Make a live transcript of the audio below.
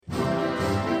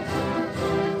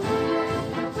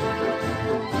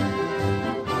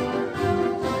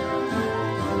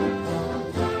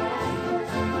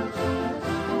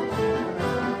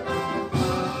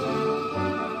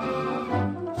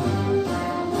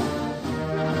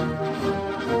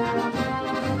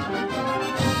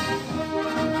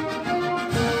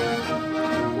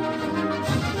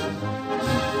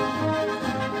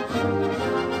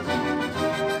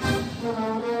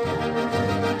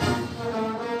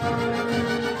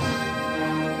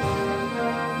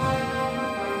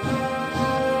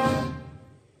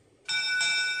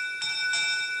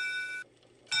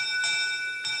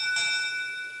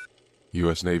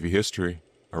U.S. Navy history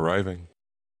arriving.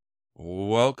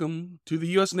 Welcome to the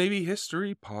U.S. Navy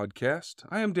History Podcast.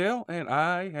 I am Dale, and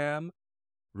I am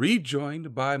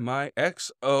rejoined by my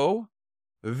XO,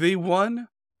 the one,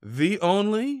 the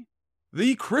only,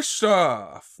 the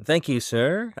Christoph. Thank you,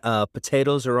 sir.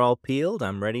 Potatoes are all peeled.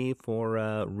 I'm ready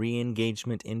for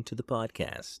re-engagement into the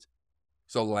podcast.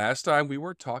 So last time we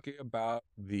were talking about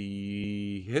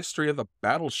the history of the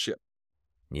battleship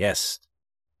Yes.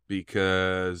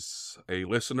 because a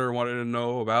listener wanted to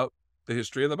know about the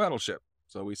history of the battleship.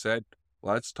 So we said,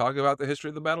 let's talk about the history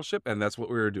of the battleship, and that's what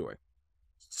we were doing.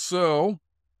 So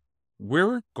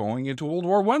we're going into World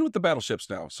War I with the battleships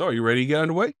now. So are you ready to get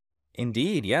underway?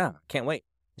 Indeed, yeah. Can't wait.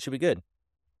 It should be good.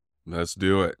 Let's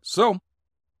do it. So,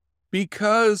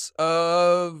 because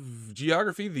of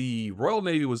geography, the Royal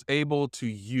Navy was able to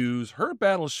use her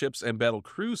battleships and battle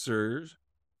cruisers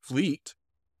fleet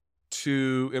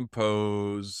to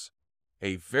impose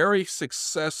a very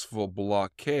successful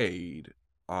blockade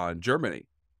on Germany.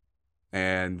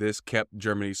 And this kept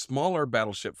Germany's smaller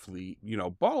battleship fleet,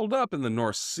 balled up in the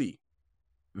North Sea.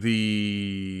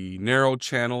 The narrow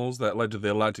channels that led to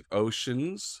the Atlantic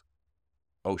oceans,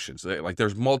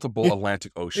 there's multiple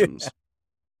Atlantic oceans.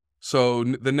 So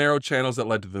the narrow channels that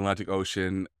led to the Atlantic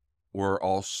Ocean were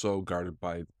also guarded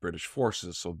by British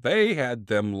forces. So they had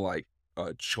them like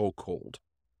a chokehold.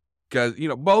 Because,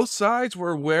 both sides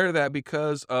were aware that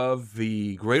because of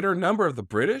the greater number of the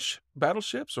British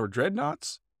battleships or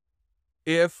dreadnoughts,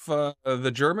 if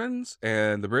the Germans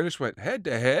and the British went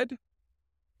head-to-head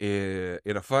in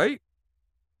a fight,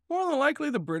 more than likely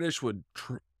the British would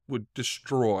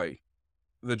destroy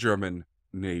the German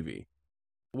Navy.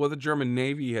 What the German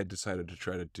Navy had decided to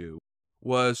try to do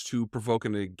was to provoke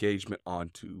an engagement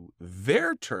onto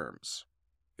their terms.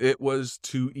 It was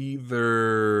to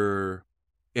either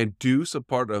induce a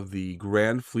part of the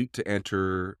Grand Fleet to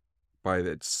enter by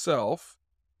itself,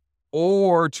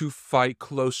 or to fight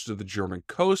close to the German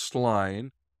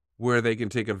coastline, where they can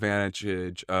take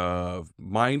advantage of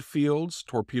minefields,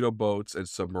 torpedo boats, and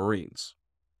submarines.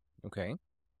 Okay.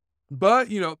 But,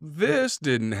 this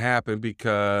didn't happen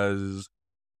because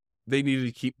they needed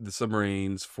to keep the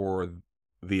submarines for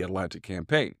the Atlantic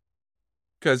campaign.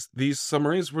 Because these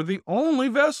submarines were the only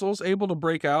vessels able to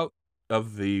break out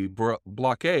of the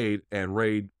blockade and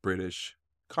raid British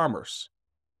commerce.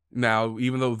 Now,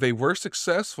 even though they were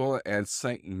successful and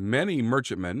sank many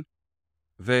merchantmen,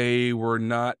 they were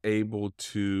not able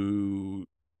to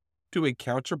do a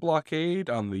counter blockade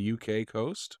on the UK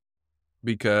coast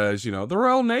because, the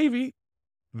Royal Navy,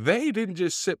 they didn't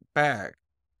just sit back.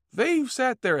 They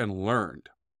sat there and learned.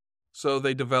 So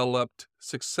they developed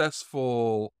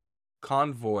successful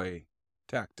convoy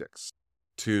tactics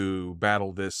to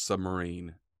battle this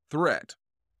submarine threat.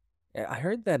 I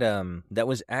heard that that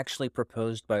was actually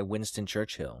proposed by Winston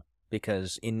Churchill,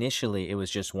 because initially it was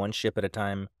just one ship at a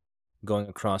time going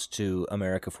across to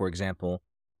America, for example.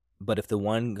 But if the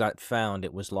one got found,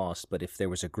 it was lost. But if there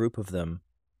was a group of them,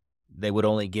 they would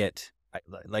only get,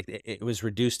 it was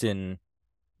reduced in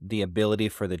the ability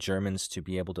for the Germans to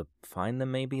be able to find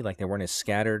them, maybe? Like they weren't as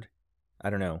scattered?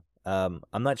 I don't know.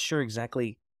 I'm not sure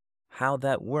exactly how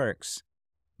that works,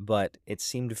 but it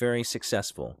seemed very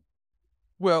successful.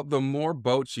 Well, the more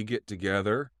boats you get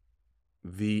together,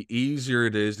 the easier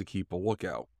it is to keep a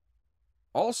lookout.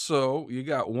 Also, you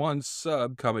got one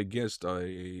sub coming against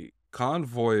a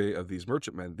convoy of these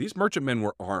merchantmen. These merchantmen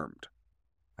were armed.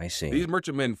 I see. These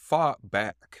merchantmen fought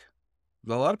back.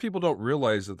 A lot of people don't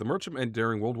realize that the merchantmen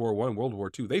during World War I and World War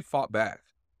II, they fought back.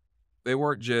 They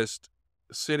weren't just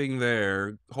sitting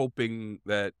there hoping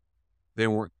that they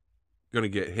weren't going to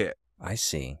get hit. I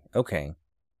see. Okay.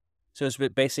 So it's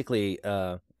basically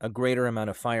a greater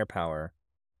amount of firepower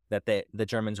that the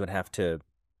Germans would have to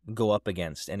go up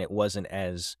against, and it wasn't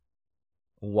as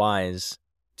wise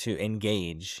to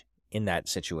engage in that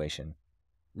situation.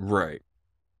 Right.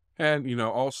 And,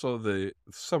 also the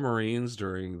submarines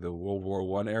during the World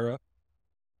War I era,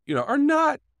 are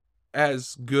not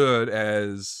as good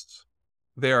as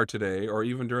they are today, or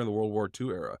even during the World War II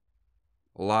era.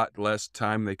 A lot less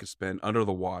time they could spend under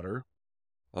the water.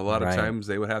 A lot of times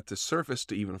they would have to surface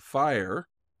to even fire.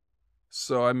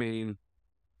 So,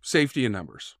 safety in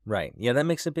numbers. Right. Yeah, that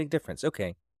makes a big difference.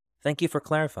 Okay. Thank you for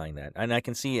clarifying that. And I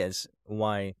can see as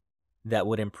why that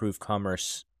would improve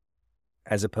commerce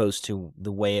as opposed to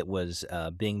the way it was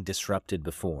being disrupted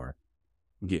before.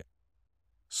 Yeah.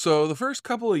 So the first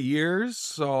couple of years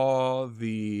saw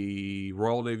the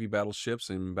Royal Navy battleships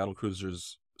and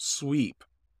battlecruisers sweep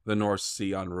the North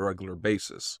Sea on a regular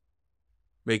basis,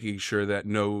 making sure that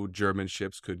no German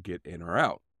ships could get in or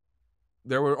out.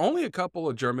 There were only a couple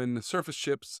of German surface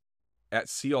ships at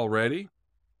sea already,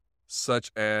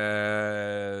 such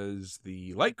as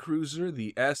the light cruiser,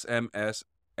 the SMS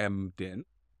Emden,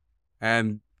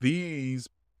 and these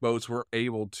boats were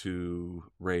able to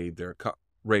raid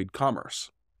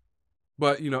commerce.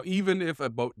 But, even if a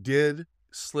boat did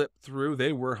slip through,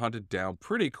 they were hunted down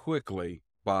pretty quickly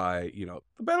by,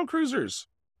 the battle cruisers.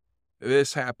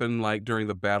 This happened like during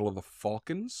the Battle of the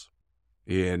Falklands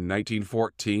in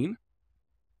 1914.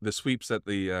 The sweeps that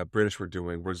the British were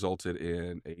doing resulted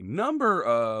in a number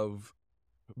of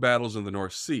battles in the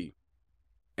North Sea.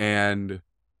 And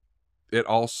it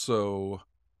also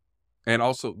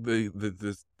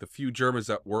the few Germans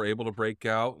that were able to break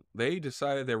out, they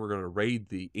decided they were going to raid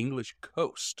the English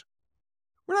coast.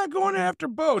 We're not going after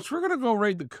boats. We're going to go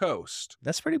raid the coast.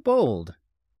 That's pretty bold.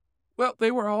 Well,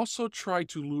 they were also trying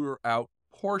to lure out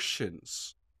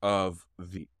portions of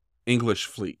the English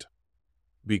fleet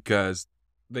because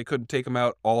they couldn't take them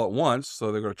out all at once,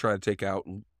 so they're going to try to take out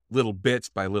little bits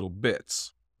by little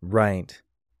bits. Right.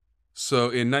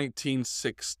 So in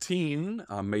 1916,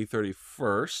 on May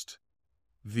 31st,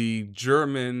 the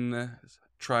Germans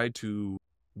tried to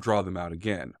draw them out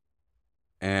again.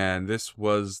 And this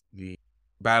was the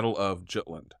Battle of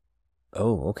Jutland.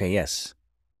 Oh, okay, yes.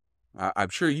 I'm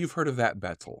sure you've heard of that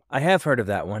battle. I have heard of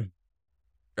that one.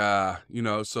 So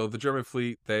the German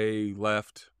fleet, they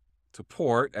left to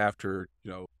port after,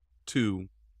 2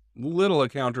 little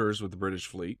encounters with the British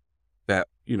fleet that,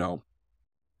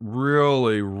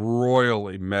 really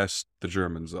royally messed the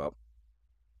Germans up.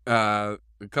 A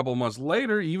couple of months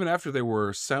later, even after they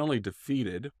were soundly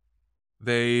defeated,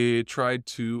 they tried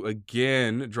to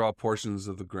again draw portions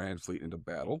of the Grand Fleet into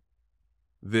battle.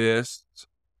 This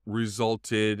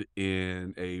resulted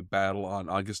in a battle on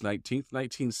August 19th,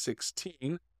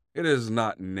 1916. It is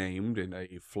not named in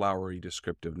a flowery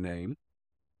descriptive name,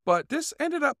 but this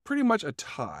ended up pretty much a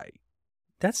tie.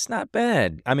 That's not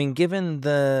bad. I mean, given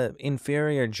the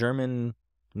inferior German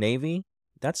Navy,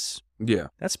 that's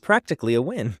practically a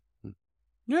win.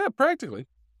 Yeah, practically.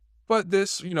 But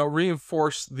this,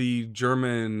 reinforced the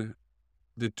German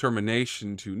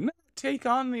determination to not take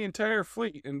on the entire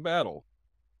fleet in battle.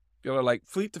 Like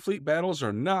fleet-to-fleet battles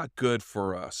are not good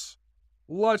for us.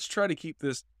 Let's try to keep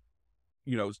this,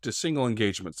 to single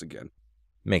engagements again.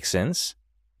 Makes sense.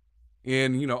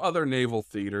 In, other naval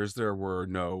theaters, there were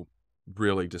no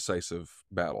really decisive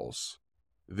battles.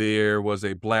 There was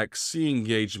a Black Sea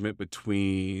engagement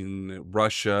between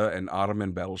Russia and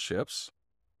Ottoman battleships.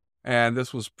 And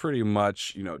this was pretty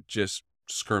much, just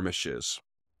skirmishes.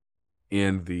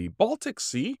 In the Baltic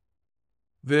Sea,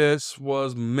 this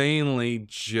was mainly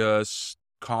just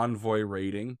convoy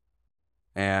raiding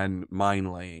and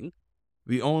mine laying.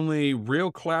 The only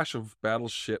real clash of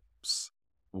battleships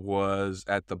was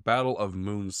at the Battle of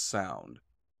Moon Sound,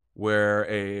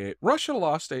 where Russia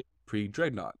lost a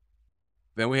pre-dreadnought.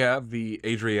 Then we have the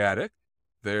Adriatic.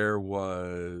 There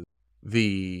was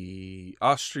the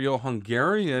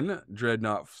Austro-Hungarian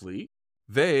dreadnought fleet.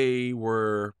 They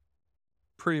were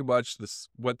pretty much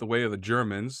went the way of the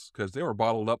Germans because they were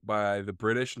bottled up by the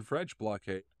British and French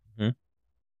blockade. Mm-hmm.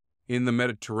 In the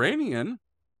Mediterranean,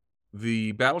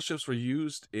 the battleships were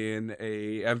used in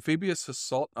a amphibious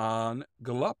assault on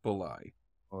Gallipoli.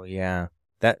 Oh yeah,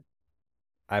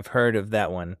 I've heard of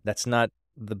that one. That's not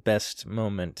the best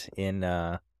moment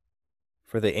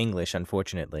for the English,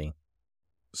 unfortunately.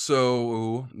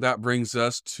 So that brings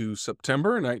us to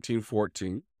September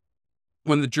 1914,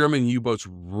 when the German U-boats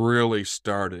really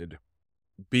started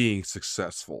being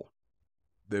successful.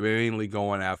 They were mainly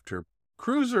going after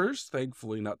cruisers,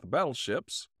 thankfully not the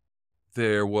battleships.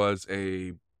 There was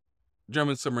a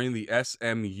German submarine, the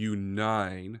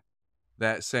SMU-9,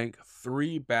 that sank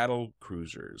 3 battle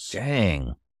cruisers.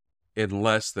 Dang. In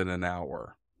less than an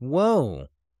hour. Whoa.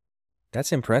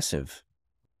 That's impressive.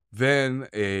 Then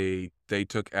they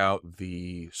took out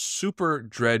the super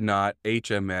dreadnought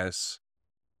HMS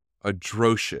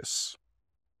Atrocious.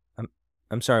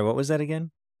 I'm sorry, what was that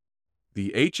again?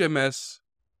 The HMS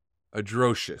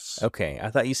Atrocious. Okay, I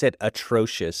thought you said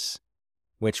atrocious,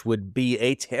 which would be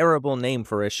a terrible name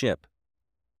for a ship.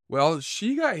 Well,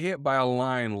 she got hit by a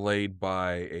line laid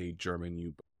by a German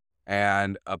U-boat.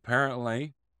 And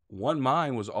apparently, one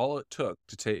mine was all it took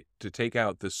to take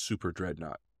out this super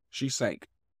dreadnought. She sank.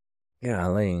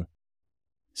 Golly.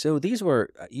 So these were,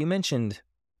 you mentioned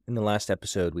in the last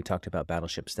episode, we talked about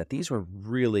battleships, that these were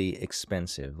really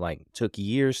expensive, like took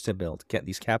years to build, get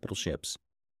these capital ships.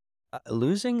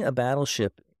 Losing a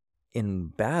battleship in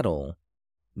battle,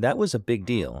 that was a big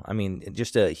deal. I mean,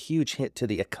 just a huge hit to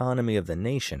the economy of the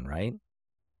nation, right?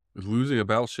 Losing a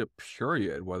battleship,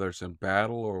 period, whether it's in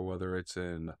battle or whether it's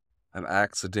in an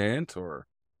accident or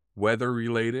weather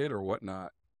related or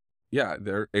whatnot. Yeah,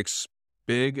 they're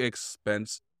big,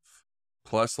 expensive,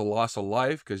 plus the loss of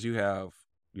life because you have,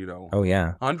 Oh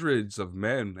yeah. hundreds of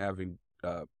men having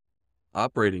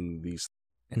operating these.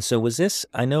 And so was this?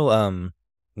 I know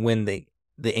when the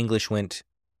English went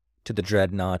to the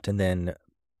dreadnought, and then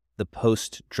the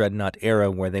post dreadnought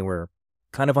era where they were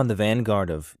kind of on the vanguard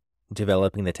of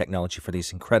developing the technology for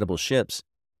these incredible ships.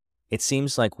 It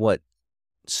seems like what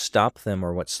stopped them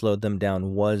or what slowed them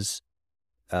down was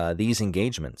these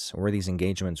engagements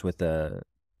with the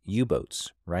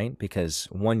U-boats, right? Because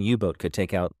one U-boat could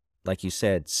take out, like you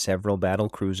said, several battle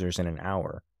cruisers in an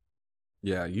hour.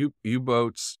 Yeah,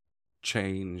 U-boats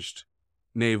changed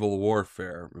naval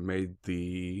warfare, made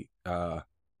the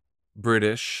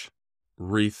British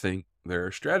rethink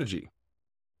their strategy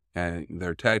and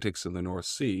their tactics in the North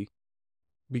Sea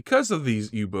because of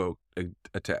these U-boat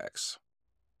attacks.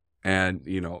 And,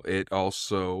 it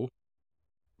also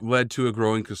led to a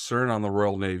growing concern on the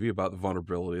Royal Navy about the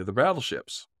vulnerability of the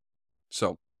battleships.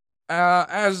 So,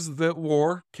 as the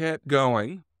war kept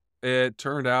going, it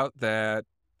turned out that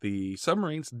the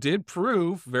submarines did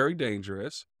prove very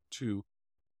dangerous to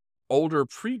older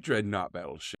pre-dreadnought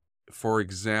battleships. For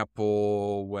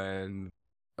example,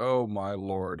 oh my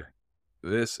lord,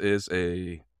 this is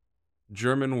a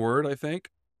German word, I think.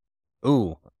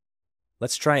 Ooh,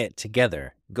 let's try it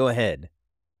together. Go ahead.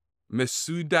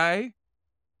 Misudai,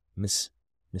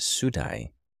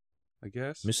 Misudai. I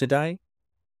guess. Musudai?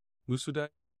 Musudai.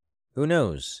 Who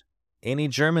knows? Any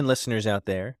German listeners out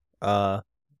there,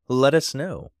 let us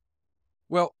know.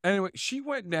 Well, anyway, she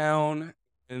went down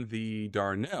in the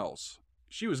Darnelles.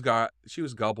 She was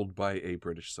gobbled by a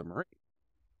British submarine.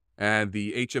 And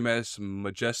the HMS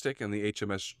Majestic and the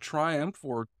HMS Triumph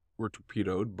were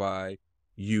torpedoed by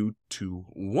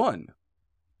U-21.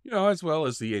 As well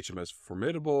as the HMS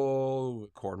Formidable,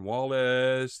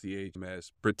 Cornwallis, the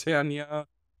HMS Britannia.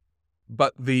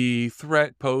 But the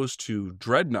threat posed to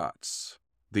dreadnoughts,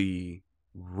 the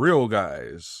real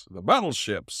guys, the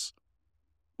battleships,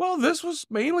 well, this was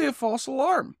mainly a false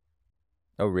alarm.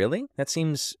 Oh, really? That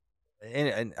seems...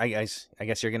 And I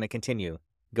guess you're going to continue.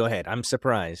 Go ahead. I'm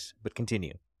surprised, but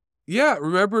continue. Yeah,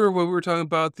 remember when we were talking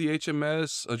about the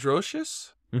HMS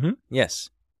Adrocious? Mm-hmm. Yes.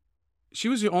 She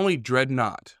was the only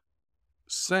dreadnought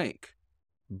sank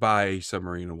by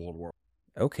submarine in World War.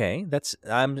 Okay, that's...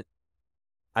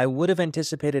 I would have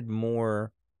anticipated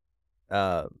more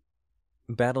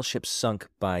battleships sunk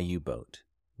by U-boat.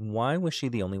 Why was she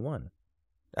the only one?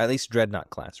 At least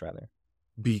dreadnought class, rather.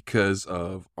 Because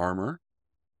of armor.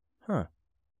 Huh.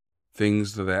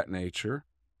 Things of that nature.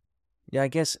 Yeah, I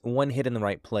guess one hit in the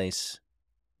right place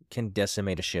can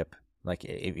decimate a ship. Like,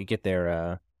 if you get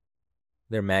their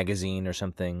magazine or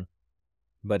something.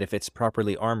 But if it's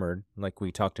properly armored, like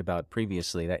we talked about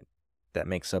previously, that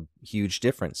makes a huge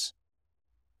difference.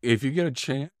 If you get a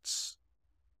chance,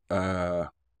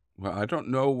 well, I don't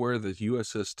know where the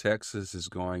USS Texas is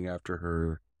going after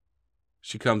her.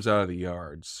 She comes out of the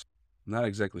yards. I'm not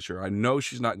exactly sure. I know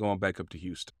she's not going back up to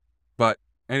Houston. But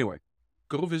anyway,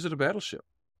 go visit a battleship.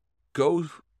 Go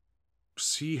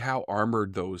see how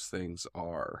armored those things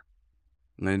are.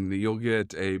 And then you'll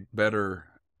get a better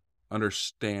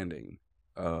understanding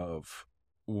of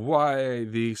why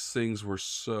these things were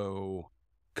so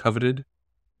coveted.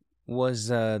 Was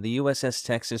the USS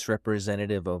Texas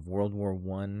representative of World War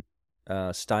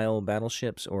I style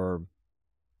battleships, or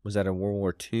was that a World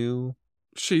War II?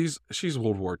 She's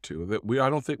World War II. I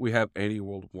don't think we have any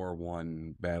World War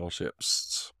I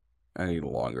battleships any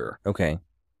longer. Okay.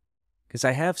 Because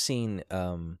I have seen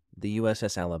the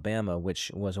USS Alabama, which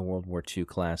was a World War II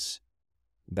class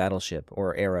battleship,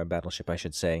 or era battleship, I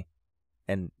should say.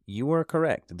 And you are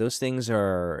correct. Those things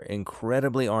are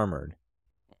incredibly armored.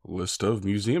 List of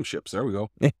museum ships. There we go.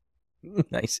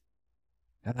 Nice.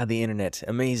 The internet.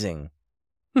 Amazing.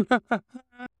 You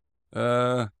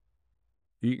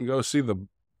can go see the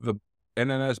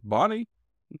NNS Bonnie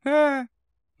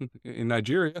in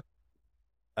Nigeria.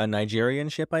 A Nigerian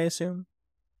ship, I assume?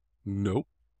 Nope.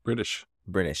 British.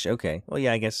 British. Okay. Well,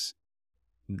 yeah, I guess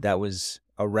that was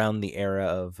around the era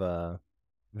of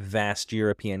vast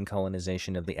European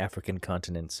colonization of the African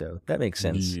continent, so that makes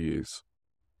sense. Yes.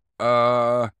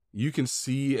 You can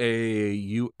see a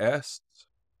U.S.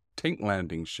 tank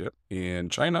landing ship in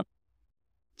China.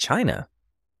 China?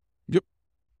 Yep.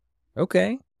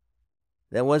 Okay.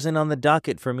 That wasn't on the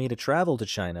docket for me to travel to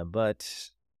China,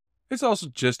 but... It's also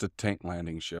just a tank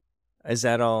landing ship. Is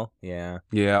that all? Yeah.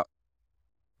 Yeah.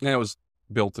 And it was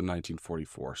built in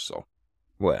 1944, so...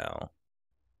 Well...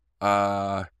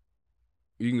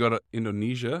 You can go to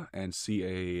Indonesia and see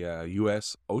a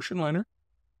U.S. ocean liner.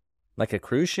 Like a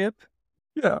cruise ship?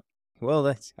 Yeah.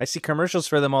 Well, I see commercials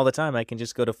for them all the time. I can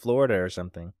just go to Florida or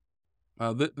something.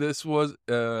 This was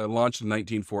launched in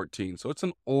 1914, so it's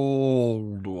an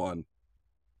old one.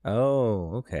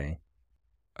 Oh, okay.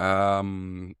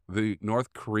 The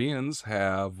North Koreans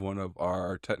have one of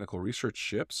our technical research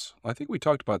ships. I think we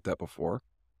talked about that before.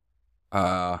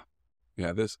 Uh,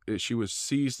 yeah, she was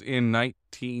seized in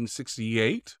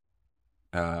 1968.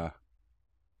 Uh,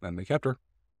 and they kept her,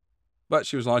 but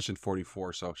she was launched in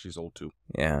 44, so she's old too.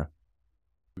 Yeah.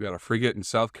 We got a frigate in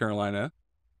South Carolina.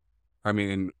 I mean,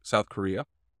 in South Korea.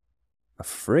 A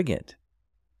frigate.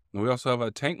 And we also have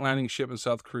a tank landing ship in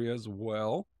South Korea as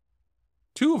well.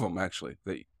 Two of them, actually,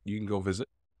 that you can go visit.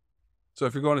 So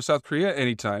if you're going to South Korea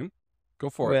anytime, go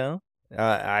for Well,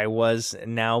 I was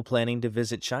now planning to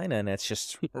visit China, and it's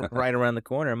just right around the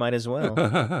corner. Might as well.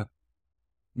 it.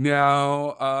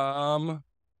 Now,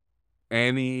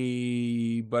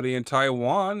 anybody in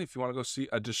Taiwan, if you want to go see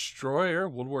a destroyer,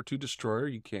 World War II destroyer,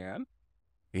 you can.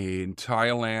 In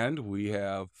Thailand, we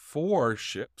have 4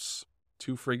 ships,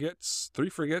 2 frigates, 3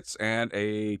 frigates, and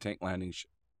a tank landing ship.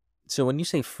 So when you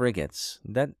say frigates,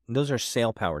 those are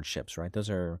sail-powered ships, right? Those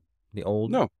are the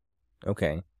old. No,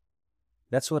 Okay,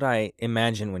 that's what I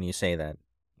imagine when you say that.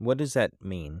 What does that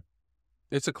mean?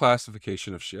 it's a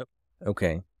classification of ship.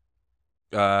 Okay,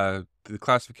 The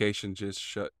classification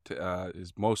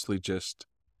is mostly just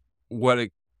what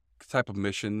type of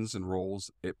missions and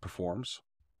roles it performs.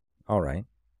 all right.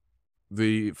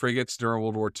 The frigates during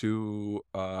World War II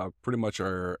pretty much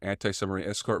are anti-submarine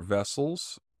escort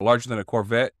vessels, larger than a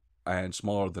corvette and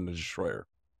smaller than a destroyer.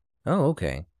 Oh,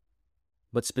 okay.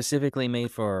 But specifically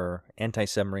made for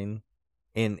anti-submarine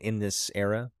in this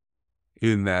era.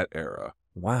 In that era.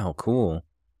 Wow, cool.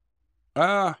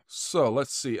 So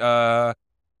let's see.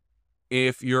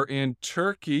 If you're in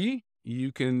Turkey,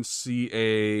 you can see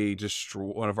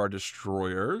one of our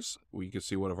destroyers. We can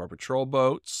see one of our patrol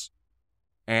boats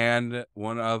and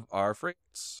one of our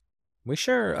frigates. We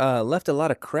sure left a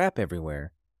lot of crap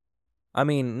everywhere. I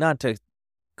mean, not to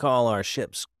call our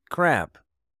ships crap.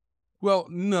 Well,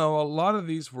 no, a lot of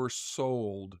these were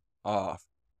sold off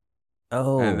and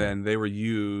Oh, then they were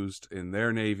used in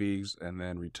their navies and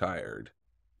then retired.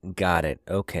 got it.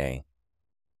 Okay.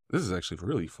 This is actually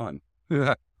really fun.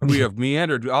 We have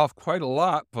meandered off quite a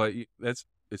lot, but it's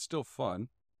still fun.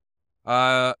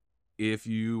 If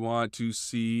you want to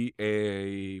see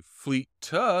a fleet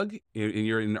tug and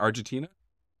you're in Argentina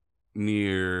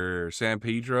near San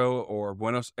Pedro or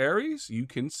Buenos Aires, you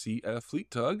can see a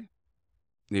fleet tug.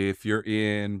 If you're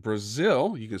in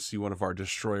Brazil, you can see one of our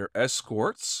destroyer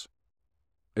escorts.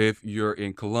 If you're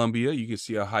in Colombia, you can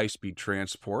see a high-speed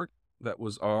transport that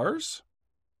was ours.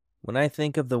 When I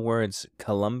think of the words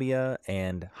Colombia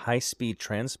and high-speed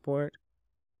transport,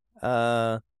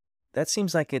 that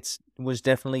seems like it was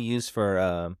definitely used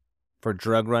for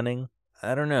drug running.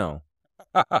 I don't know.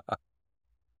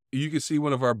 You can see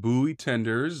one of our buoy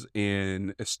tenders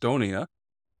in Estonia.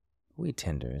 Buoy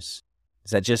tenders.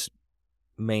 Is that just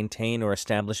maintain or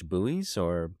establish buoys,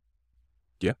 or?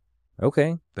 Yeah.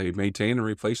 Okay. They maintain and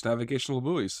replace navigational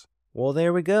buoys. Well,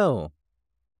 there we go.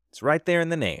 It's right there in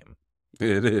the name.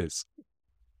 It is.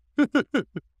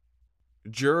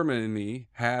 Germany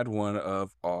had one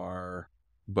of our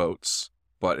boats,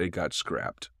 but it got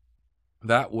scrapped.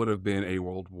 That would have been a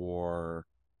World War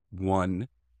I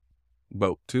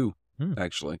boat too,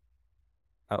 actually.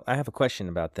 Oh, I have a question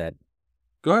about that.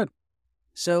 Go ahead.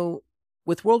 So,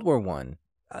 with World War One,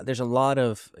 there's a lot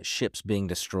of ships being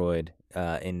destroyed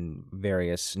in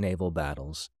various naval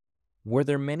battles. Were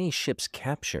there many ships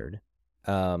captured?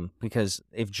 Because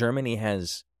if Germany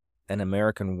has an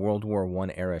American World War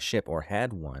One era ship, or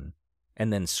had one,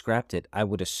 and then scrapped it, I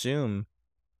would assume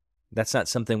that's not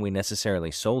something we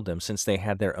necessarily sold them, since they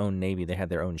had their own navy, they had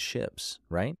their own ships,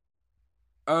 right?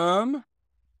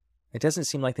 It doesn't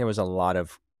seem like there was a lot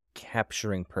of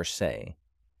capturing per se.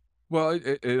 Well,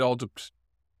 it all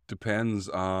depends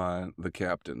on the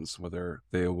captains, whether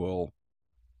they will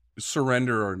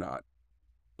surrender or not.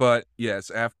 But yes,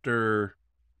 after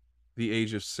the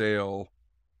Age of Sail,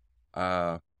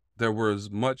 there was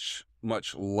much,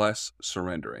 much less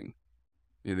surrendering.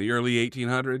 In the early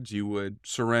 1800s, you would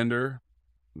surrender,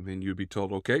 then you'd be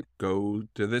told, okay, go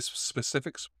to this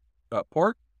specific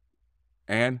port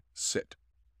and sit.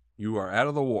 You are out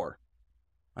of the war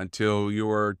until you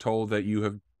are told that you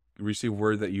have received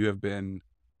word that you have been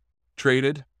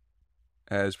traded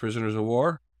as prisoners of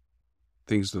war,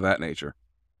 things of that nature.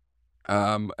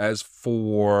 As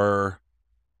for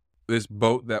this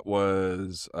boat that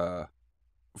was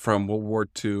from World War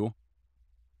II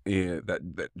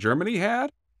that Germany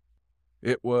had,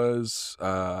 it was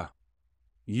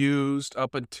used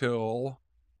up until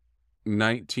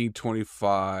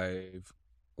 1925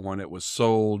 when it was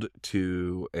sold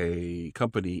to a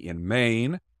company in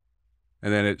Maine.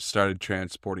 And then it started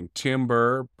transporting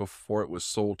timber before it was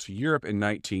sold to Europe in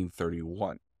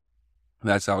 1931. And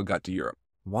that's how it got to Europe.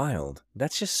 Wild.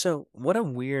 That's just so. What a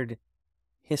weird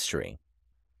history.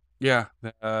 Yeah.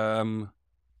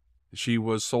 She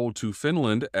was sold to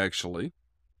Finland, actually,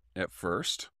 at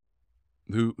first,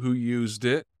 who used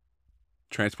it,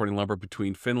 transporting lumber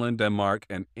between Finland, Denmark,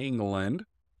 and England.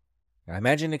 I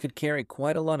imagine it could carry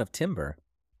quite a lot of timber.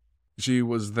 She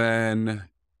was then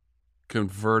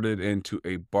converted into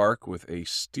a bark with a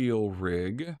steel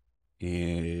rig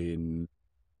in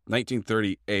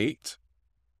 1938.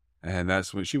 And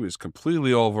that's when she was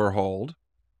completely overhauled.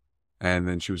 And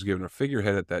then she was given a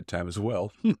figurehead at that time as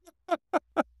well.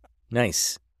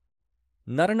 Nice.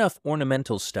 Not enough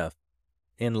ornamental stuff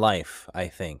in life, I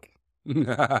think.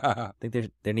 I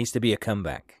think there needs to be a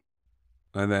comeback.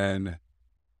 And then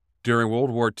during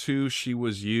World War II, she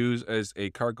was used as a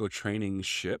cargo training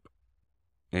ship.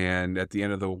 And at the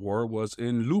end of the war was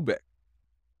in Lübeck.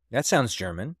 That sounds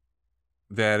German.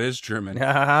 That is German.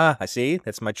 I see.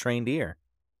 That's my trained ear.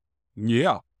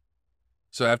 Yeah.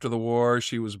 So after the war,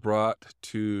 she was brought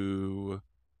to,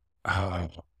 I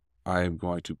am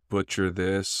going to butcher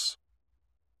this,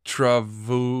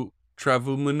 Travumanu.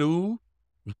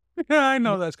 I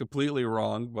know that's completely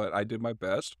wrong, but I did my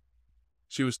best.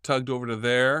 She was tugged over to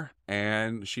there,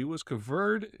 and she was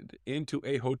converted into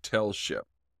a hotel ship.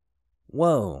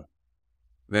 Whoa.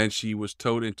 Then she was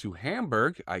towed into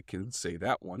Hamburg, I can say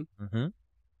that one, Mm-hmm.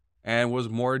 and was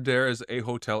moored there as a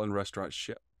hotel and restaurant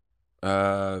ship.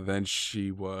 Then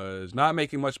she was not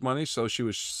making much money, so she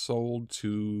was sold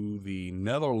to the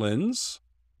Netherlands,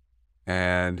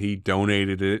 and he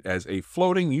donated it as a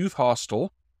floating youth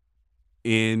hostel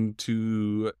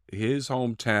into his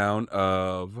hometown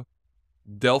of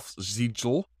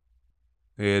Delfzijl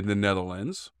in the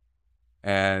Netherlands.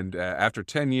 And after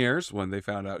 10 years, when they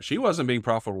found out she wasn't being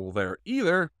profitable there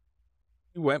either,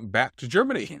 he went back to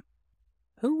Germany.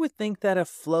 Who would think that a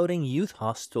floating youth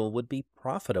hostel would be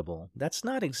profitable? That's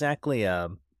not exactly a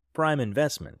prime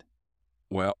investment.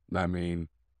 Well, I mean,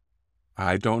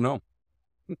 I don't know.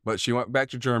 But she went back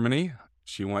to Germany.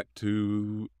 She went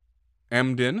to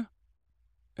Emden,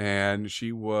 and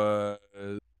she was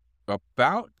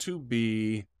about to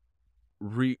be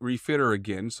refit her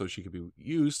again so she could be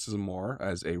used some more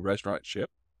as a restaurant ship.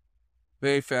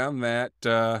 They found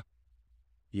that,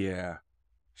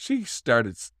 she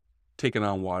started taking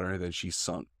on water, and then she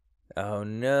sunk. Oh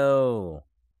no.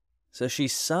 So she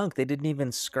sunk. They didn't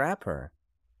even scrap her.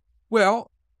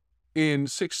 Well, in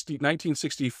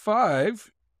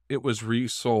 1965, it was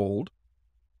resold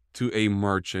to a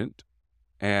merchant,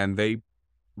 and they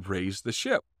raised the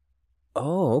ship.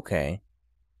 Oh, okay.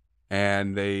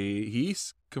 And he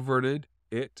converted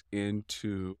it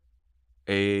into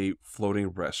a floating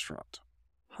restaurant.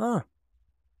 Huh.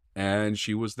 And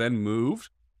she was then moved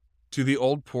to the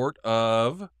old port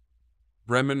of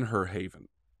Bremenhaven.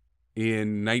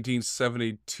 In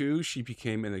 1972, she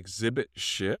became an exhibit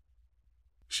ship.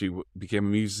 She became a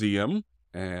museum,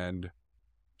 and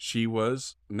she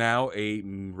was now a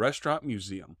restaurant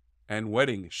museum and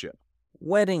wedding ship.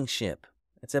 Wedding ship.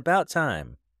 It's about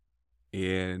time.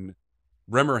 In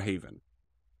Bremerhaven.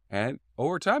 And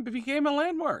over time, it became a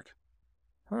landmark.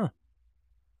 Huh.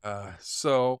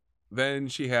 So then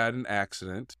she had an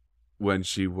accident when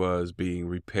she was being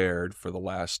repaired for the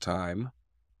last time.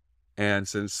 And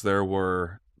since there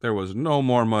was no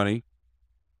more money,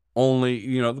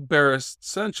 only, the bare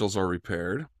essentials are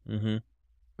repaired. Mm-hmm.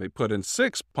 They put in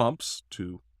 6 pumps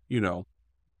to,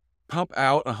 pump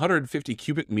out 150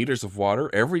 cubic meters of water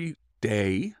every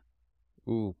day.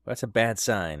 Ooh, that's a bad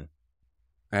sign.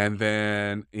 And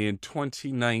then in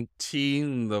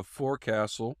 2019, the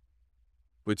forecastle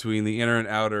between the inner and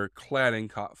outer cladding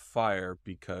caught fire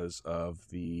because of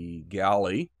the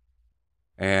galley,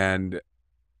 and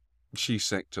she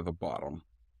sank to the bottom.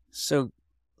 So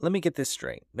let me get this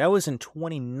straight. That was in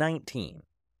 2019.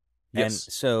 Yes. And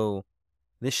so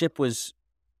this ship was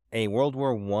a World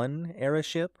War I era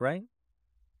ship, right?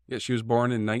 Yeah, she was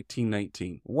born in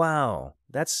 1919. Wow.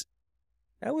 That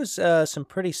was some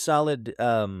pretty solid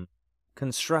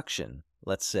construction,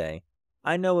 let's say.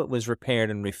 I know it was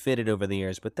repaired and refitted over the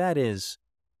years, but that is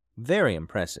very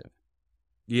impressive.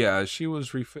 Yeah, she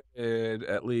was refitted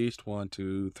at least 1,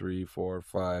 2, 3, 4,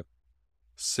 5,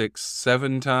 6,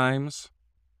 7 times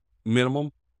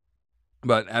minimum.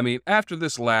 But I mean, after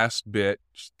this last bit,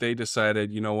 they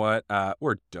decided, you know what?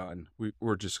 We're done.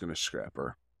 We're just going to scrap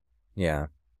her. Yeah.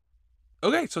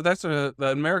 Okay, so that's the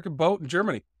American boat in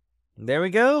Germany. There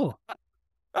we go.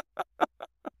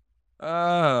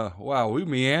 Wow, we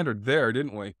meandered there,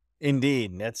 didn't we?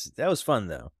 Indeed. That was fun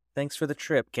though. Thanks for the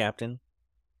trip, Captain.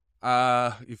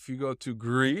 If you go to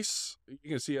Greece,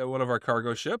 you can see one of our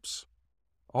cargo ships.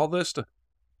 All this to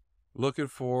looking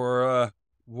for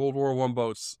World War One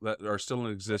boats that are still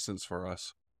in existence for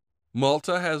us.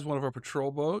 Malta has one of our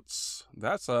patrol boats.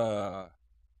 That's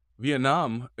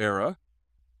Vietnam era.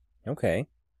 Okay.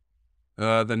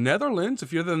 The Netherlands,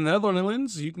 if you're the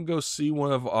Netherlands, you can go see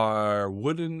one of our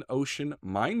wooden ocean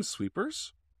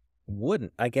minesweepers.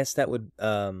 Wouldn't. I guess that would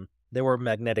there were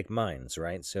magnetic mines,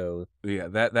 right? So Yeah,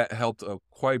 that helped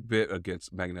quite a bit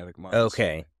against magnetic mines.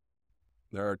 okay.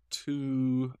 There are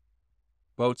 2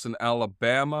 boats in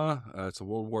Alabama. It's a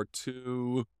World War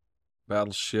II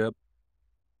battleship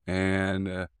and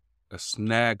a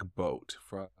snag boat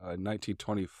from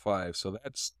 1925. So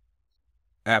that's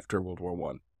after World War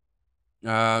One.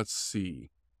 Let's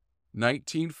see.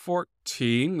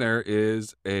 1914, there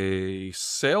is a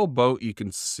sailboat you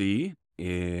can see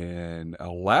in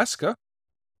Alaska.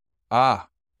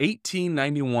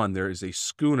 1891, there is a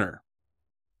schooner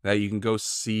that you can go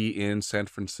see in San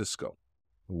Francisco.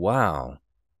 Wow.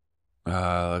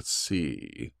 Let's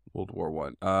see. World War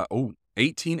One.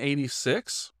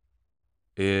 1886,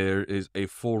 there is a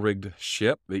full-rigged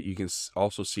ship that you can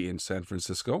also see in San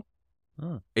Francisco.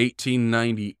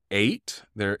 1898,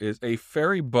 there is a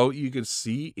ferry boat you can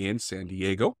see in San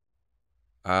Diego.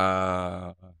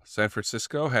 San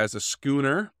Francisco has a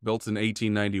schooner built in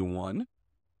 1891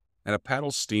 and a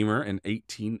paddle steamer in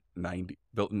 1890,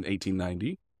 built in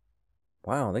 1890.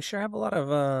 Wow, they sure have a lot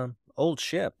of old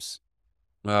ships.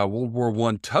 World War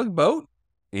One tugboat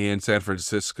in San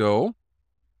Francisco.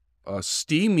 A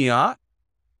steam yacht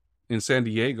in San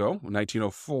Diego,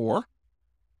 1904.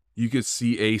 You could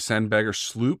see a sandbagger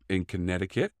sloop in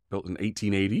Connecticut, built in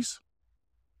 1880s.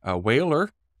 A whaler,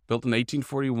 built in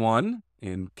 1841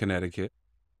 in Connecticut.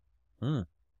 A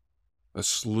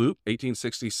sloop,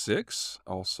 1866,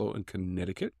 also in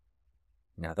Connecticut.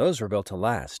 Now those were built to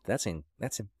last. That's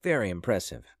very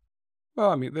impressive. Well,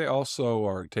 I mean, they also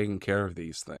are taking care of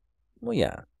these things. Well,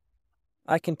 yeah.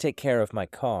 I can take care of my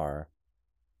car,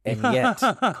 and yet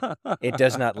it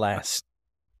does not last.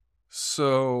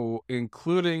 So,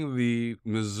 including the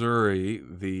Missouri,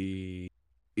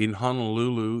 in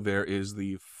Honolulu, there is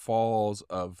the Falls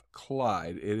of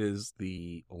Clyde. It is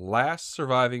the last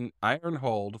surviving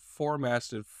iron-hulled,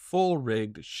 4-masted,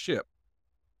 full-rigged ship,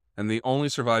 and the only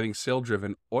surviving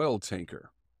sail-driven oil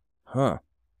tanker. Huh.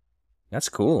 That's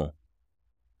cool.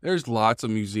 There's lots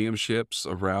of museum ships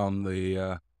around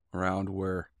the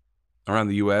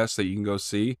U.S. that you can go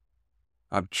see.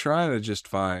 I'm trying to just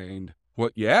find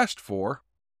what you asked for.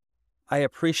 I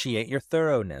appreciate your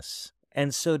thoroughness,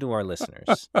 and so do our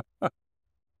listeners.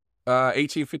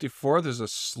 1854, there's a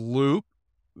sloop,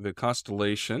 the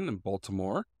Constellation in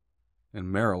Baltimore, in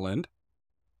Maryland.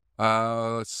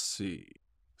 Let's see.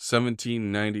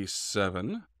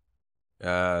 1797,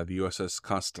 the USS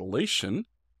Constellation.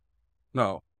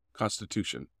 No,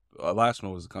 Constitution. Last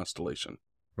one was the Constellation.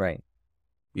 Right.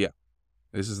 Yeah.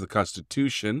 This is the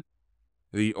Constitution,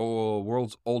 the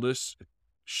world's oldest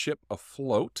ship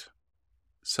afloat,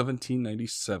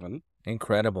 1797.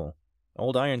 Incredible.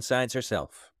 Old Ironsides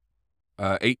herself.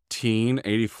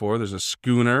 1884, there's a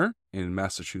schooner in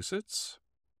Massachusetts.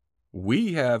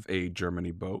 We have a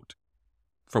Germany boat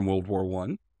from World War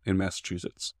One in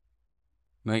Massachusetts.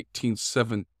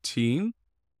 1917,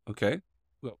 okay,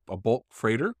 a bulk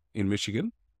freighter in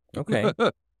Michigan. Okay.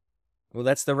 Well,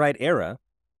 that's the right era.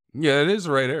 Yeah, it is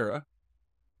the right era.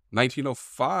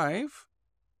 1905,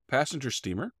 passenger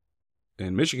steamer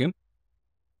in Michigan.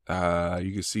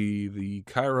 You can see the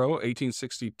Cairo,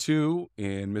 1862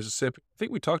 in Mississippi. I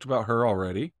think we talked about her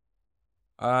already.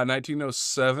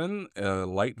 1907, a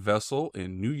light vessel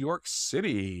in New York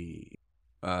City.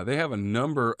 They have a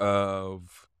number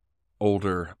of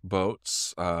older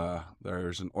boats.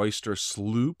 There's an oyster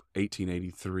sloop,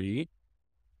 1883.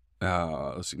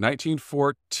 Let's see,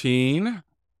 1914.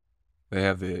 They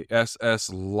have the SS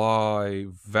Lehigh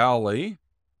Valley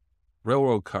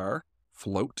railroad car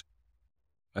float.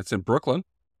 That's in Brooklyn.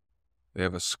 They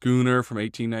have a schooner from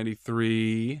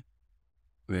 1893.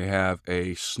 They have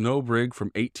a snow brig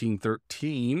from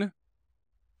 1813.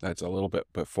 That's a little bit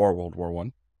before World War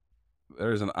One.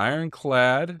 There's an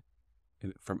ironclad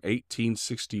from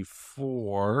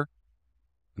 1864.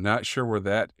 Not sure where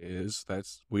that is.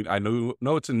 I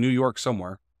know it's in New York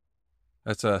somewhere.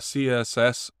 That's a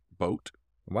CSS boat.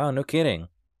 Wow, no kidding.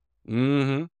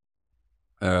 Mm-hmm.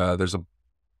 There's a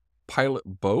pilot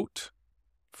boat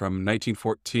from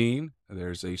 1914.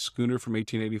 There's a schooner from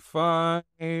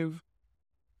 1885.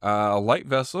 Light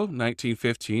vessel,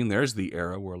 1915. There's the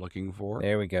era we're looking for.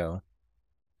 There we go.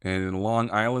 And in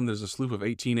Long Island, there's a sloop of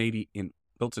 1880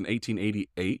 built in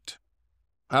 1888.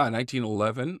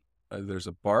 1911, there's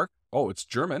a bark. Oh, it's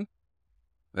German.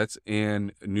 That's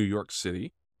in New York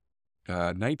City.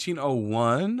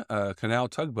 1901, canal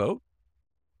tugboat.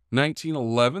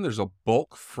 1911, there's a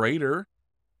bulk freighter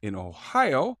in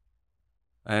Ohio.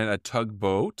 And a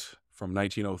tugboat from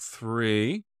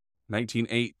 1903.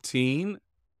 1918,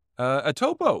 a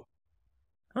towboat.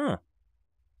 Huh.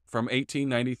 From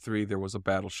 1893, there was a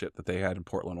battleship that they had in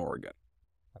Portland, Oregon.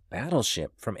 A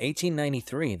battleship from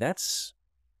 1893. That's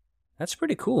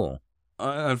pretty cool.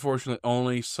 Unfortunately,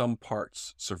 only some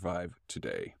parts survive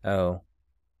today. Oh.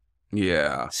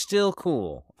 Yeah. Still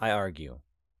cool, I argue.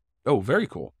 Oh, very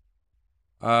cool.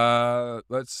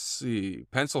 Let's see.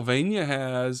 Pennsylvania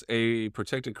has a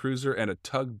protected cruiser and a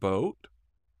tugboat,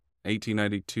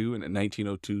 1892 and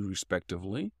 1902,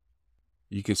 respectively.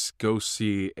 You can go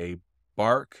see a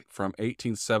bark from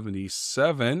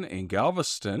 1877 in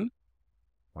Galveston.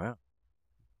 Wow.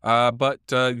 But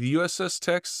the USS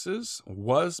Texas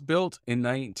was built in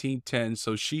 1910,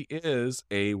 so she is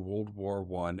a World War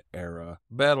I era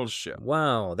battleship.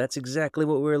 Wow, that's exactly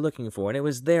what we were looking for, and it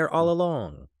was there all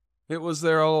along. It was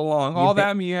there all along. All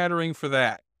that meandering for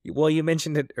that. Well, you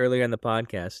mentioned it earlier in the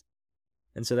podcast,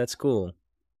 and so that's cool.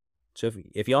 So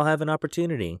if y'all have an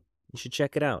opportunity, you should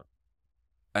check it out.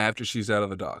 After she's out of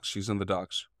the docks. She's in the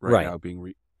docks right now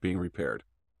being repaired.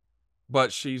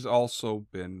 But she's also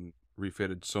been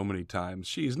refitted so many times.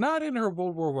 She's not in her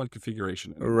World War I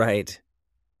configuration anymore. Right.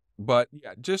 But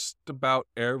yeah, just about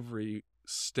every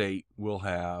state will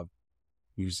have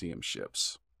museum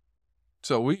ships.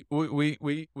 So we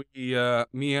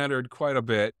meandered quite a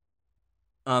bit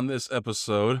on this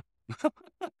episode.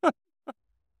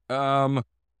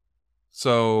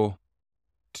 So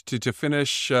to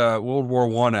finish World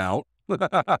War I out,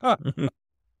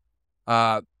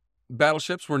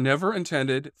 battleships were never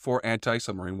intended for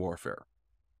anti-submarine warfare.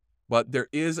 But there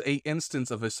is an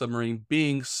instance of a submarine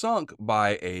being sunk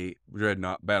by a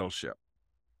dreadnought battleship.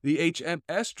 The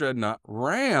HMS Dreadnought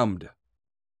rammed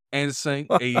and sank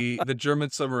the German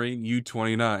submarine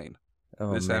U-29.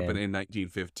 This happened in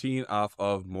 1915 off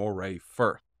of Moray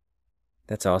Firth.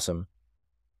 That's awesome.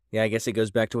 Yeah, I guess it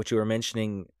goes back to what you were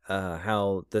mentioning,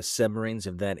 how the submarines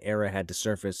of that era had to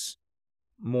surface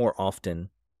more often,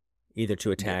 either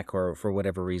to attack or for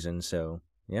whatever reason. So,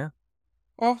 yeah.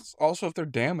 Well, also, if they're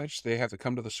damaged, they have to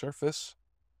come to the surface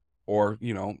or,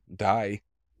 die.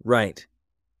 Right.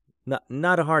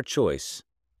 Not a hard choice.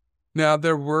 Now,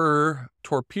 there were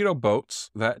torpedo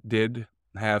boats that did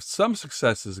have some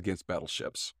successes against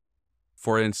battleships.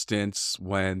 For instance,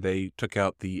 when they took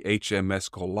out the HMS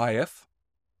Goliath,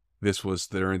 this was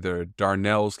during the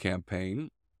Dardanelles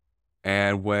campaign,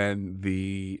 and when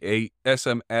the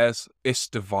SMS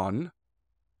Istvan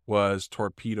was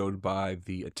torpedoed by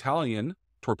the Italian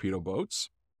torpedo boats.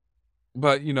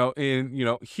 But,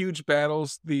 in huge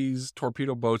battles, these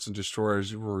torpedo boats and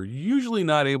destroyers were usually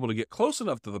not able to get close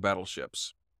enough to the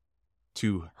battleships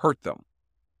to hurt them.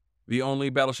 The only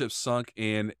battleship sunk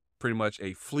in pretty much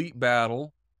a fleet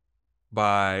battle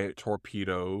by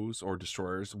torpedoes or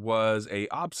destroyers was a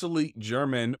obsolete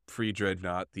German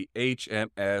pre-dreadnought, the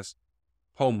HMS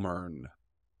Pommern,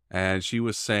 and she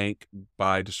was sank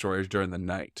by destroyers during the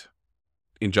night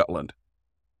in Jutland.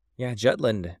 Yeah,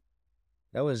 Jutland.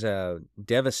 That was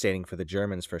devastating for the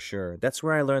Germans for sure. That's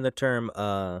where I learned the term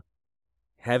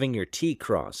having your T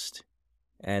crossed,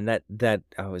 and that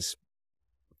I was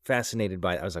fascinated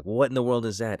by it. I was like, what in the world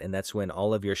is that? And that's when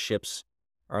all of your ships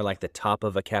are like the top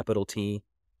of a capital T,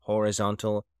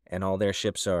 horizontal, and all their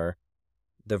ships are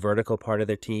the vertical part of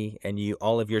their T, and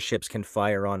all of your ships can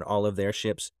fire on all of their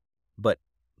ships, but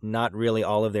not really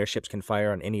all of their ships can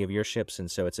fire on any of your ships,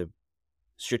 and so it's a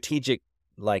strategic,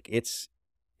 like it's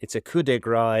a coup de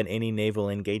grace in any naval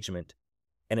engagement.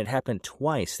 And it happened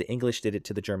twice. The English did it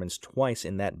to the Germans twice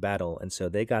in that battle, and so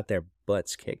they got their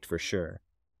butts kicked for sure.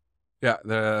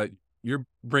 Yeah, you're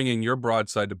bringing your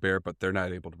broadside to bear, but they're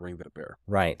not able to bring that to bear.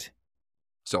 Right.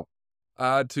 So,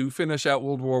 to finish out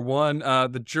World War I,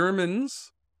 the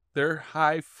Germans, their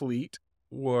high fleet,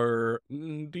 were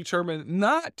determined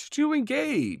not to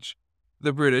engage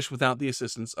the British without the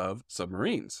assistance of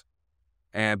submarines.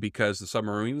 And because the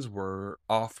submarines were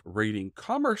off raiding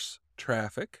commerce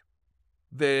traffic,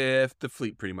 the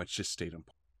fleet pretty much just stayed in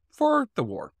for the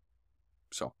war.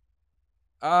 So,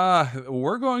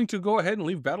 we're going to go ahead and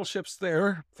leave battleships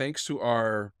there, thanks to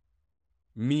our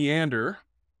meander.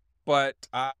 But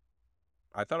I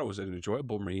thought it was an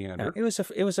enjoyable meander. It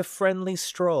was a friendly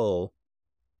stroll.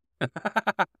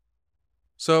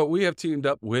 So we have teamed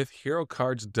up with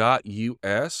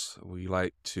HeroCards.us. We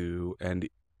like to end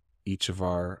each of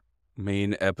our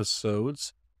main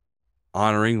episodes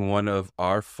honoring one of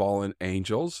our fallen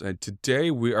angels. And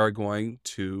today we are going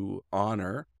to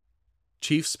honor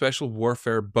Chief Special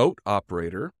Warfare Boat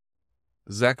Operator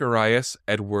Zacharias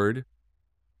Edward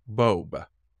Bobe.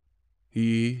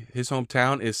 His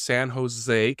hometown is San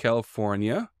Jose,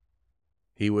 California.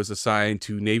 He was assigned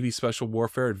to Navy Special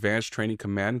Warfare Advanced Training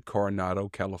Command, Coronado,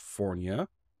 California.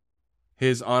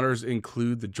 His honors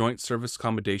include the Joint Service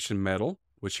Commendation Medal,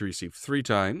 which he received 3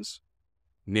 times,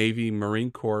 Navy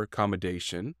Marine Corps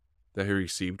Commendation, that he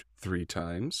received 3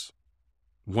 times,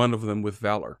 one of them with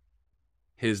Valor.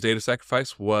 His date of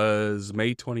sacrifice was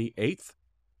May 28th,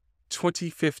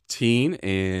 2015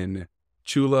 in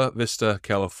Chula Vista,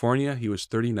 California. He was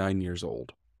 39 years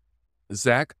old.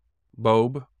 Zach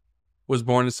Bobe was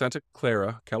born in Santa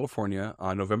Clara, California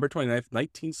on November 29th,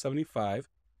 1975,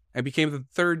 and became the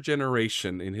 3rd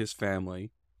generation in his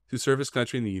family to serve his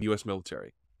country in the U.S.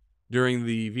 military. During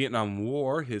the Vietnam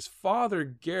War, his father,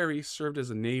 Gary, served as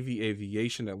a Navy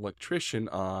aviation electrician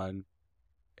on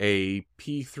a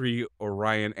P-3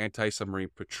 Orion anti-submarine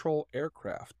patrol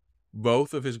aircraft.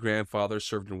 Both of his grandfathers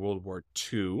served in World War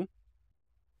II.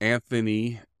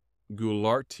 Anthony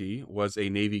Goularty was a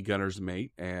Navy gunner's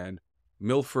mate, and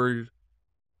Milford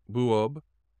Buob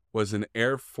was an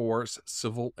Air Force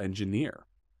civil engineer.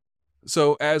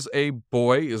 So as a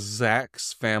boy,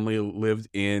 Zach's family lived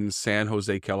in San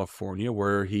Jose, California,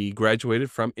 where he graduated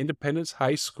from Independence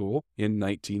High School in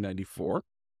 1994.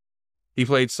 He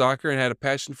played soccer and had a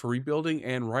passion for rebuilding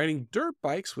and riding dirt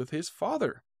bikes with his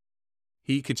father.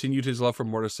 He continued his love for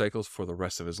motorcycles for the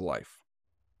rest of his life.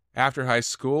 After high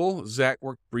school, Zach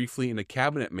worked briefly in a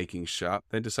cabinet-making shop,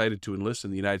 then decided to enlist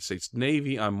in the United States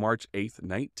Navy on March 8,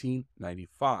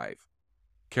 1995,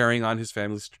 carrying on his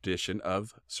family's tradition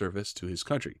of service to his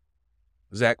country.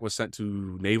 Zach was sent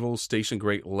to Naval Station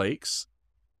Great Lakes,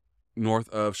 north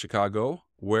of Chicago,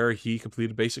 where he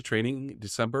completed basic training in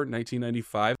December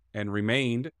 1995 and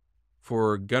remained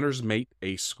for Gunner's Mate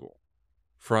A School.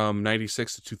 From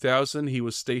 96 to 2000, he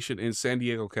was stationed in San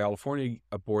Diego, California,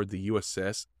 aboard the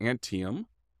USS Antietam,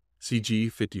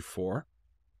 CG-54,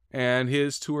 and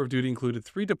his tour of duty included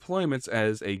 3 deployments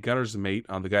as a gunner's mate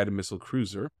on the guided missile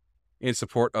cruiser in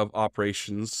support of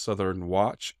Operations Southern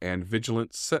Watch and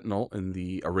Vigilant Sentinel in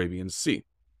the Arabian Sea.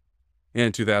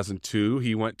 In 2002,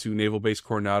 he went to Naval Base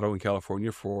Coronado in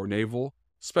California for Naval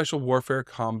Special Warfare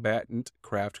Combatant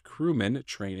Craft Crewman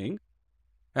training.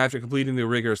 After completing the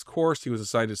rigorous course, he was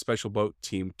assigned to Special Boat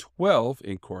Team 12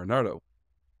 in Coronado.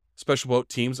 Special Boat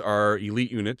Teams are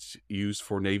elite units used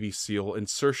for Navy SEAL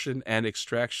insertion and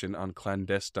extraction on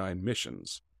clandestine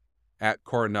missions. At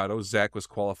Coronado, Zach was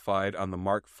qualified on the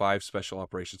Mark V Special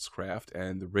Operations Craft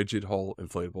and the Rigid Hull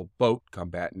Inflatable Boat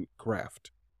Combatant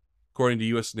Craft. According to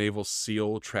U.S. Naval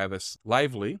SEAL Travis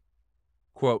Lively,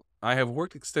 quote, "I have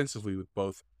worked extensively with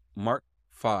both Mark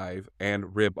V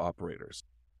and RIB operators.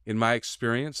 In my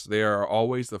experience, they are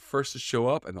always the first to show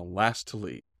up and the last to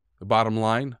leave. The bottom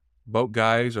line, boat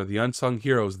guys are the unsung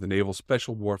heroes of the naval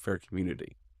special warfare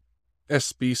community."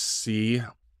 SBC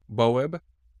Boeb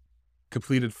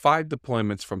completed 5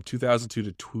 deployments from 2002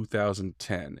 to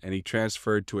 2010, and he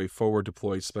transferred to a forward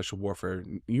deployed special warfare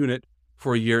unit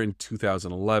for a year in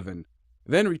 2011,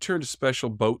 then returned to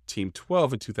Special Boat Team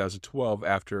 12 in 2012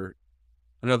 after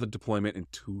another deployment in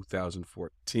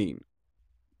 2014.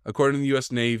 According to the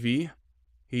U.S. Navy,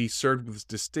 he served with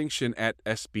distinction at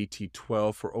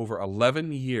SBT-12 for over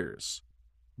 11 years,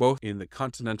 both in the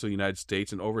continental United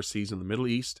States and overseas in the Middle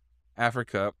East,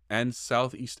 Africa, and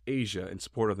Southeast Asia in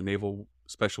support of the Naval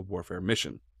Special Warfare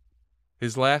Mission.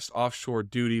 His last offshore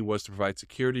duty was to provide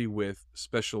security with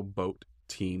Special Boat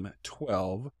Team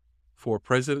 12 for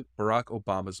President Barack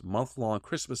Obama's month-long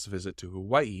Christmas visit to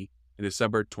Hawaii in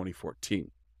December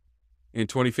 2014. In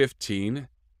 2015,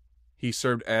 he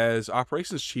served as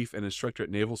Operations Chief and Instructor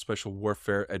at Naval Special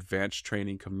Warfare Advanced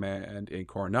Training Command in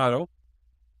Coronado.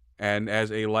 And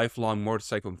as a lifelong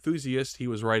motorcycle enthusiast, he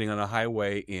was riding on a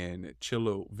highway in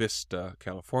Chula Vista,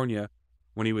 California,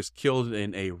 when he was killed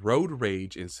in a road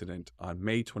rage incident on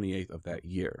May 28th of that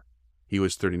year. He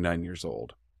was 39 years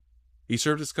old. He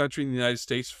served his country in the United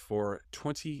States for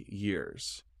 20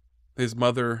 years. His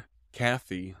mother,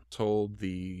 Kathy, told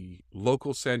the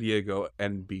local San Diego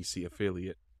NBC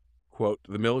affiliate, quote,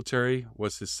 "The military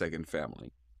was his second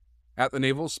family." At the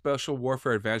Naval Special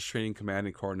Warfare Advanced Training Command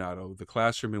in Coronado, the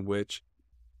classroom in which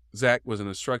Zach was an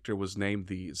instructor was named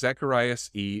the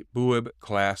Zacharias E. Buob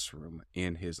Classroom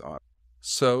in his honor.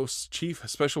 So, Chief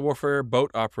Special Warfare Boat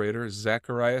Operator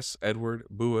Zacharias Edward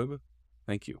Buob,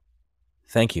 thank you.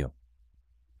 Thank you.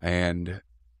 And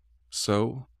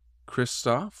so,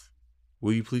 Christoph,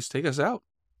 will you please take us out?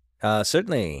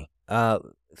 Certainly.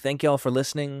 Thank y'all for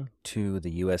listening to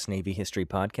the U.S. Navy History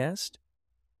Podcast.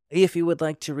 If you would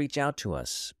like to reach out to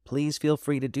us, please feel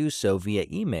free to do so via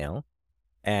email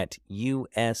at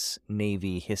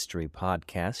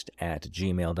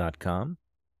usnavyhistorypodcast@gmail.com.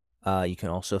 You can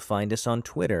also find us on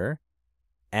Twitter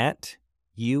at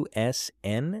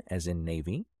USN, as in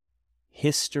Navy,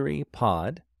 History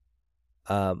Pod.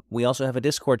 We also have a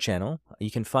Discord channel.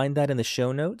 You can find that in the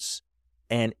show notes.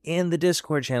 And in the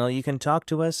Discord channel, you can talk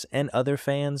to us and other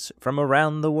fans from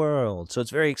around the world. So it's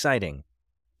very exciting.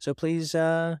 So please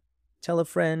tell a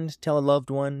friend, tell a loved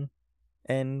one,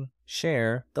 and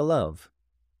share the love.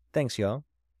 Thanks, y'all.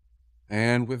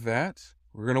 And with that,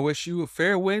 we're going to wish you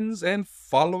fair winds and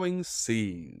following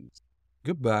seas.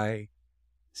 Goodbye.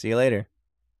 See you later.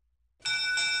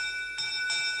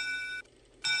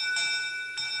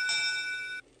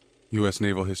 U.S.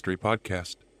 Naval History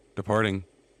Podcast, departing.